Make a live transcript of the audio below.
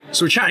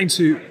So we're chatting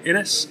to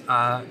Ines,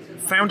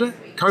 founder,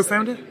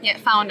 co-founder? Yeah,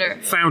 founder.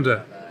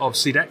 Founder of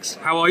Seedex.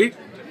 How are you?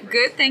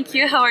 Good, thank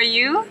you. How are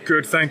you?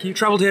 Good, thank you.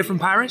 Travelled here from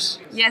Paris?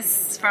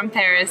 Yes, from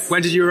Paris.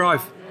 When did you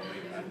arrive?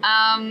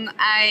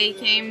 I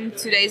came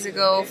 2 days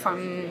ago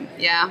from,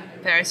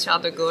 Paris,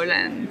 Charles de Gaulle,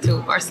 and to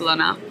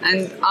Barcelona,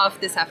 and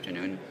off this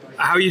afternoon.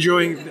 How are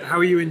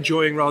you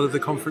enjoying the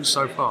conference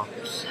so far?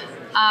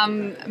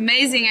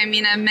 Amazing. I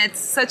mean, I met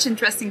such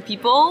interesting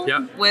people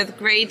with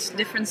great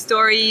different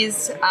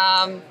stories,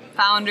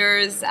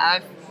 founders.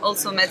 I've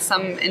also met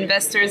some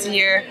investors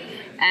here,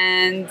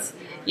 and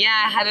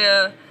I had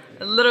a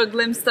little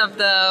glimpse of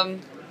the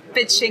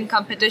pitching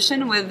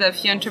competition with a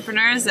few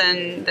entrepreneurs,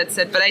 and that's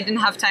it. But I didn't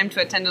have time to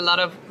attend a lot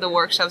of the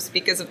workshops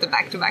because of the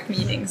back-to-back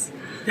meetings.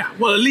 Yeah,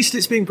 well, at least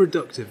it's being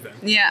productive then.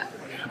 Yeah.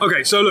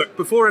 Okay, so look,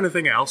 before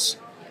anything else,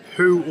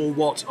 who or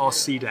what are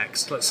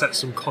Seedex? Let's set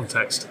some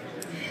context.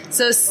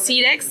 So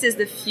Seedex is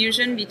the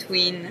fusion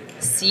between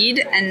seed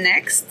and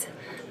next,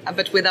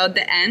 but without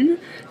the N.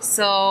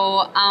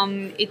 So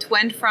it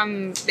went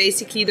from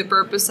basically the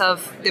purpose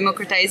of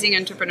democratizing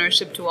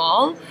entrepreneurship to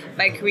all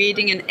by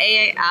creating an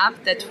AI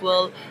app that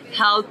will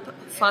help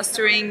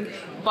fostering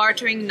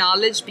bartering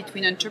knowledge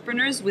between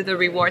entrepreneurs with a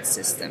reward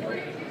system.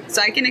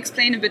 So I can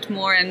explain a bit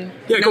more and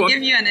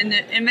give you an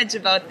image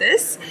about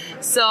this.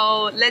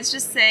 So let's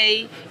just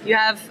say you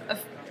have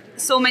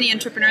so many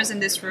entrepreneurs in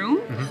this room.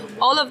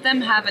 Mm-hmm. All of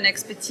them have an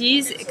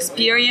expertise,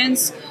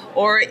 experience,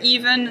 or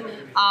even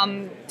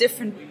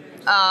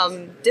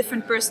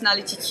different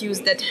personality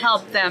cues that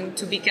help them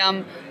to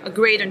become a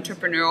great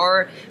entrepreneur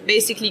or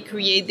basically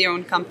create their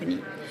own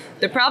company.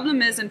 The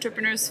problem is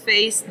entrepreneurs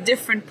face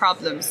different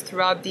problems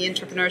throughout the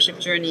entrepreneurship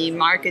journey,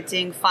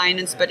 marketing,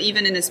 finance, but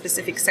even in a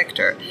specific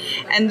sector.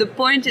 And the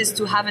point is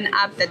to have an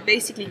app that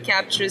basically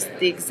captures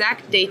the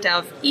exact data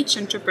of each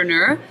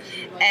entrepreneur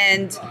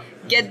and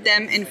get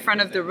them in front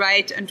of the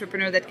right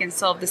entrepreneur that can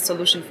solve the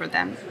solution for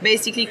them.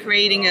 Basically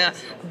creating a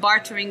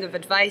bartering of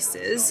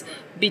advices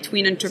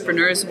between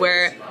entrepreneurs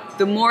where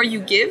the more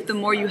you give, the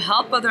more you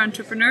help other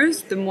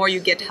entrepreneurs, the more you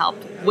get help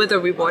with a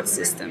reward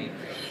system.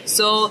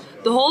 So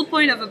the whole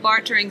point of a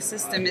bartering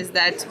system is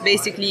that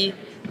basically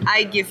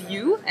I give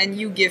you and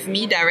you give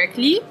me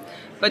directly.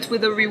 But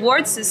with a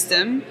reward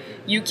system,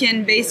 you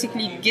can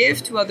basically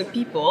give to other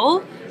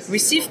people,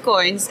 receive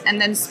coins, and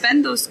then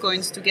spend those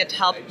coins to get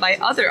help by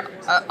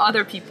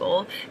other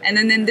people. And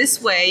then in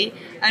this way,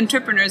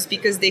 entrepreneurs,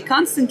 because they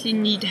constantly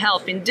need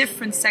help in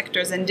different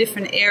sectors and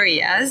different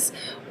areas,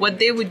 what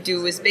they would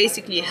do is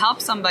basically help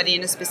somebody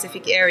in a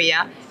specific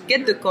area,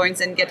 get the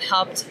coins, and get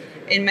helped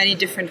in many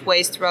different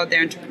ways throughout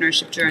their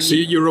entrepreneurship journey. So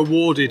you're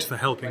rewarded for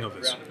helping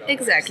others?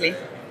 Exactly.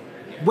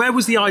 Where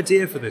was the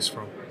idea for this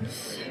from?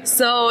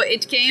 So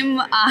it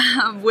came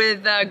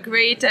with a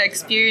great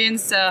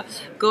experience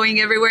going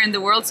everywhere in the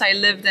world. So I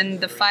lived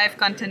in the 5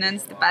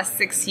 continents the past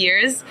 6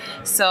 years.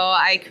 So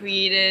I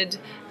created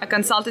a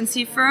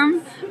consultancy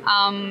firm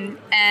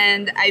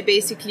and I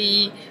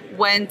basically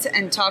went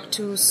and talked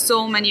to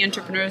so many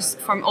entrepreneurs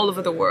from all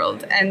over the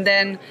world. And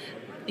then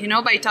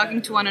by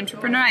talking to one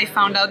entrepreneur, I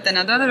found out that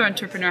another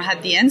entrepreneur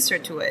had the answer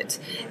to it.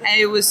 And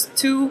it was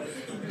too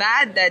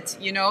bad that,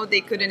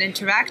 they couldn't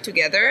interact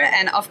together.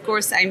 And of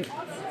course, I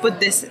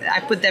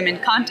put them in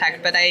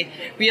contact, but I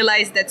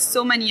realized that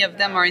so many of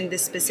them are in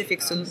this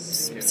specific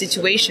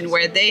situation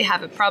where they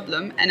have a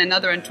problem and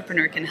another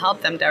entrepreneur can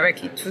help them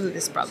directly through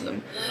this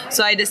problem.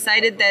 So I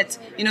decided that,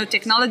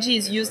 technology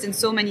is used in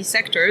so many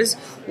sectors.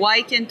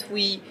 Why can't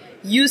we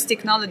use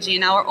technology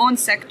in our own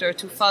sector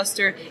to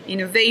foster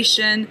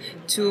innovation,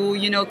 to,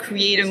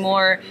 create a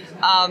more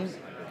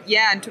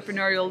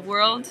entrepreneurial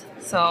world?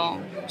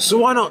 So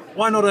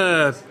why not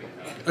a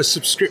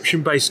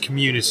subscription-based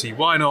community?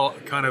 Why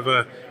not kind of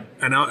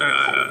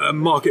a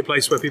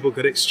marketplace where people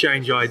could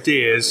exchange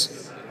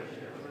ideas?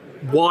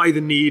 Why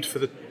the need for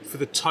the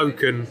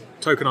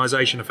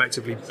tokenization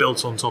effectively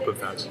built on top of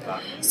that?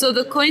 So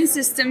the coin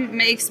system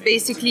makes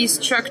basically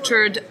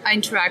structured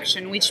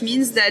interaction, which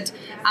means that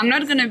I'm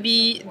not going to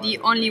be the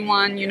only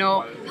one,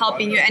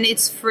 helping you, and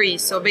it's free.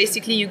 So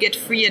basically you get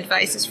free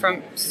advices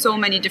from so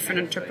many different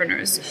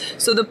entrepreneurs.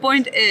 So the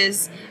point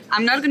is,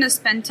 I'm not going to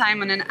spend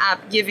time on an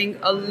app giving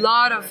a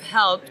lot of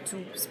help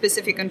to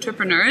specific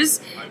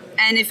entrepreneurs.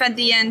 And if at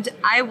the end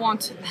I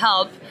want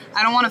help,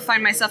 I don't want to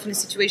find myself in a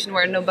situation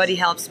where nobody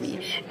helps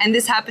me. And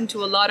this happened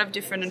to a lot of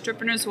different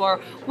entrepreneurs who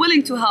are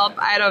willing to help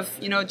out of,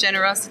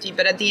 generosity.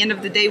 But at the end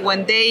of the day,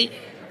 when they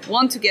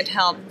want to get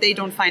help, they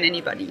don't find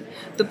anybody.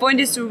 The point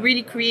is to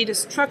really create a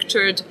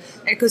structured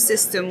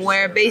ecosystem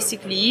where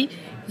basically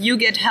you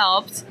get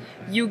helped,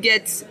 you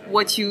get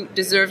what you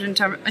deserve in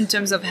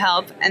terms of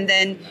help, and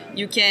then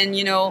you can,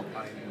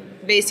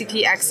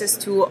 basically access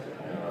to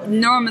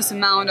enormous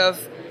amount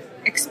of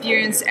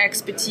experience,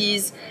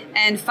 expertise,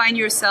 and find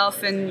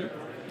yourself in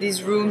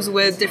these rooms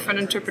with different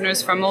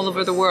entrepreneurs from all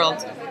over the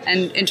world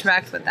and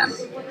interact with them.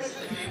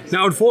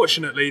 Now,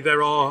 unfortunately,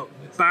 there are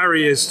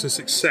barriers to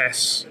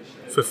success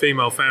for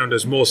female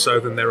founders more so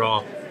than there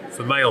are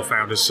for male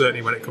founders,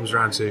 certainly when it comes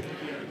around to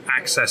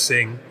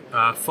accessing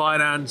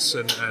finance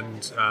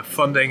and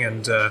funding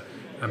and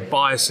and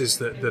biases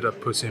that are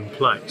put in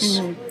place.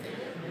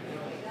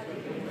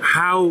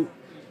 How,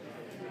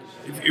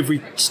 if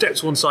we step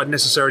to one side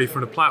necessarily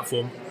from the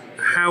platform,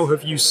 how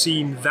have you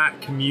seen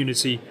that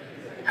community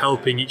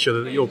helping each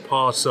other that you're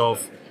part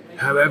of?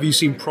 Have you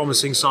seen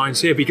promising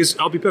signs here? Because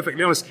I'll be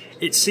perfectly honest,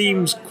 it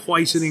seems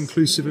quite an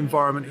inclusive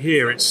environment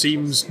here. It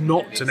seems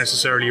not to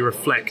necessarily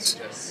reflect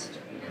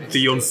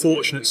the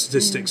unfortunate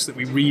statistics that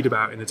we read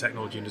about in the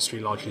technology industry,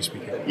 largely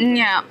speaking.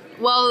 Yeah,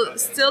 well,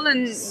 still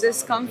in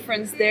this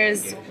conference,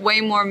 there's way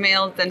more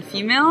males than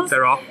females.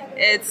 There are.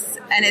 It's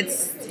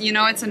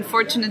it's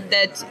unfortunate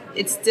that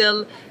it's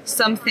still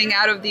something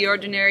out of the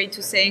ordinary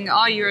to saying,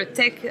 oh, you're a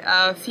tech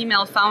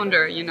female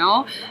founder,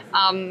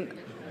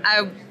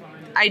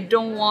 I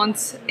don't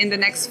want in the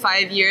next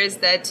 5 years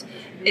that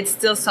it's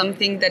still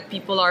something that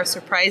people are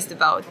surprised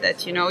about,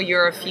 that,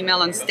 you're a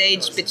female on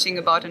stage pitching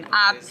about an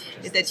app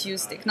that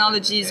uses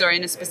technologies or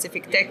in a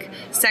specific tech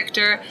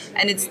sector,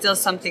 and it's still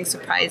something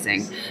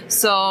surprising.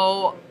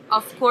 So,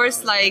 of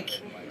course,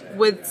 like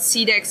with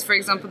CEDX, for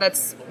example,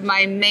 that's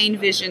my main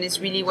vision,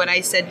 is really what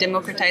I said,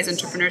 democratize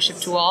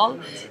entrepreneurship to all,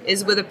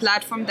 is with a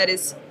platform that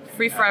is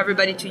free for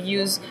everybody to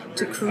use,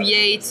 to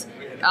create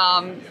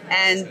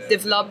and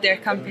develop their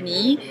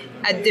company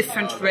at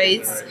different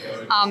rates.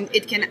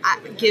 It can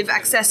give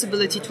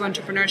accessibility to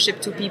entrepreneurship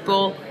to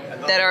people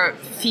that are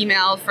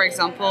female, for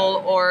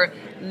example, or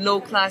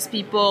low-class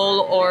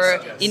people, or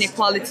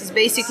inequalities.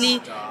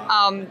 Basically,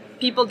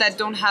 people that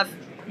don't have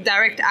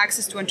direct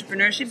access to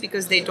entrepreneurship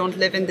because they don't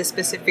live in the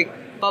specific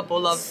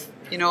bubble of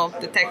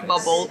the tech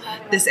bubble,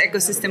 this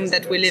ecosystem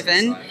that we live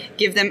in,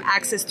 give them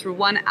access through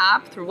one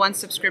app, through one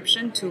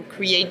subscription to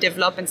create,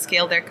 develop, and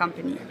scale their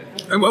company.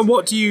 And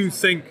what do you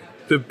think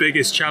the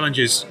biggest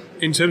challenges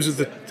in terms of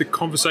the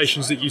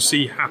conversations that you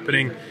see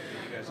happening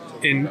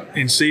in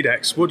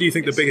CEDX? What do you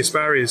think the biggest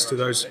barriers to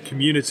those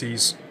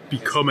communities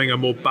becoming a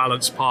more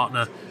balanced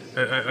partner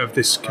of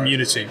this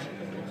community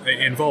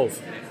involve?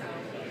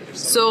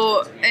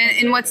 So,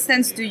 in what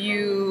sense do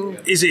you...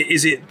 Is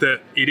it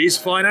that it is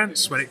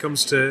finance when it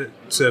comes to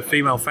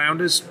female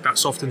founders?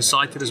 That's often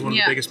cited as one of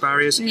the biggest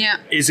barriers. Yeah.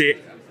 Is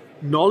it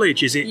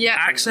knowledge? Is it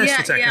access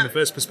to tech in the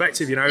first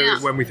perspective?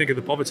 When we think of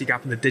the poverty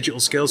gap and the digital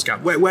skills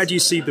gap, where do you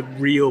see the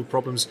real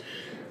problems,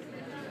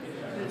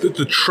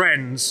 the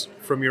trends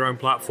from your own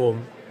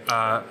platform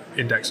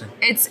indexing?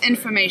 It's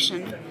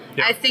information.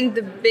 Yeah. I think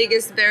the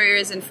biggest barrier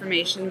is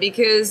information,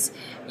 because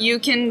you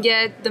can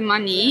get the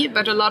money,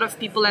 but a lot of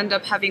people end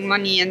up having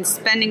money and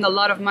spending a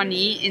lot of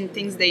money in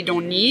things they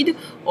don't need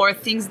or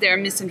things they're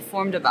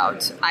misinformed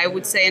about. I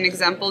would say an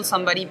example,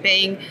 somebody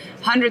paying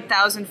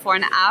 100,000 for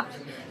an app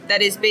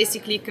that is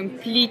basically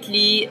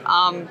completely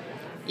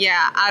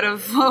out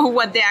of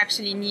what they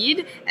actually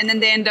need, and then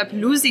they end up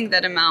losing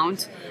that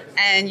amount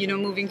and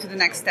moving to the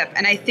next step.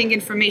 And I think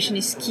information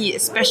is key,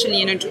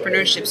 especially in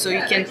entrepreneurship. So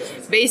you can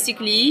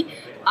basically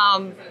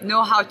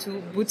know how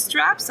to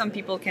bootstrap. Some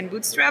people can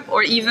bootstrap,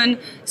 or even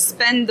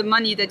spend the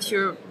money that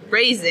you're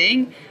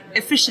raising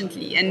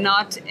efficiently and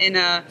not in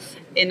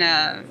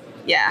an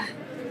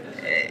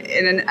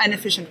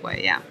inefficient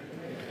way. Yeah.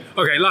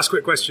 Okay, last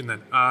quick question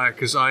then,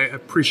 because I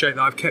appreciate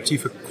that I've kept you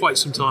for quite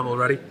some time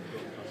already.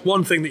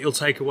 One thing that you'll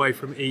take away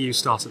from EU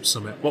Startup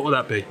Summit, what will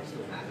that be?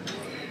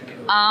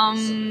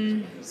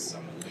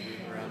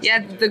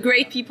 The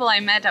great people I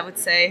met, I would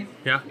say.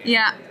 Yeah?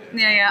 Yeah.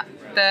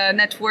 The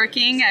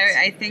networking,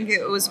 I think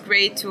it was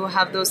great to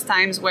have those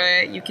times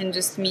where you can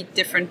just meet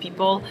different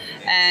people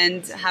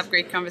and have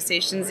great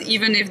conversations.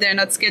 Even if they're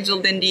not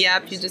scheduled in the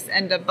app, you just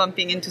end up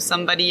bumping into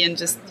somebody and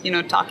just,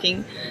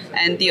 talking,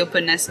 and the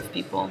openness of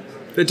people.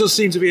 There does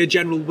seem to be a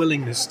general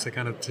willingness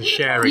to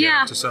sharing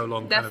after so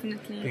long,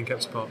 definitely. Being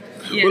kept apart.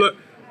 Yeah. Well, look,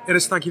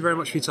 Ines, thank you very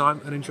much for your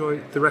time, and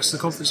enjoy the rest of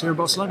the conference here in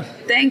Barcelona.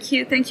 Thank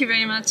you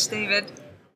very much, David.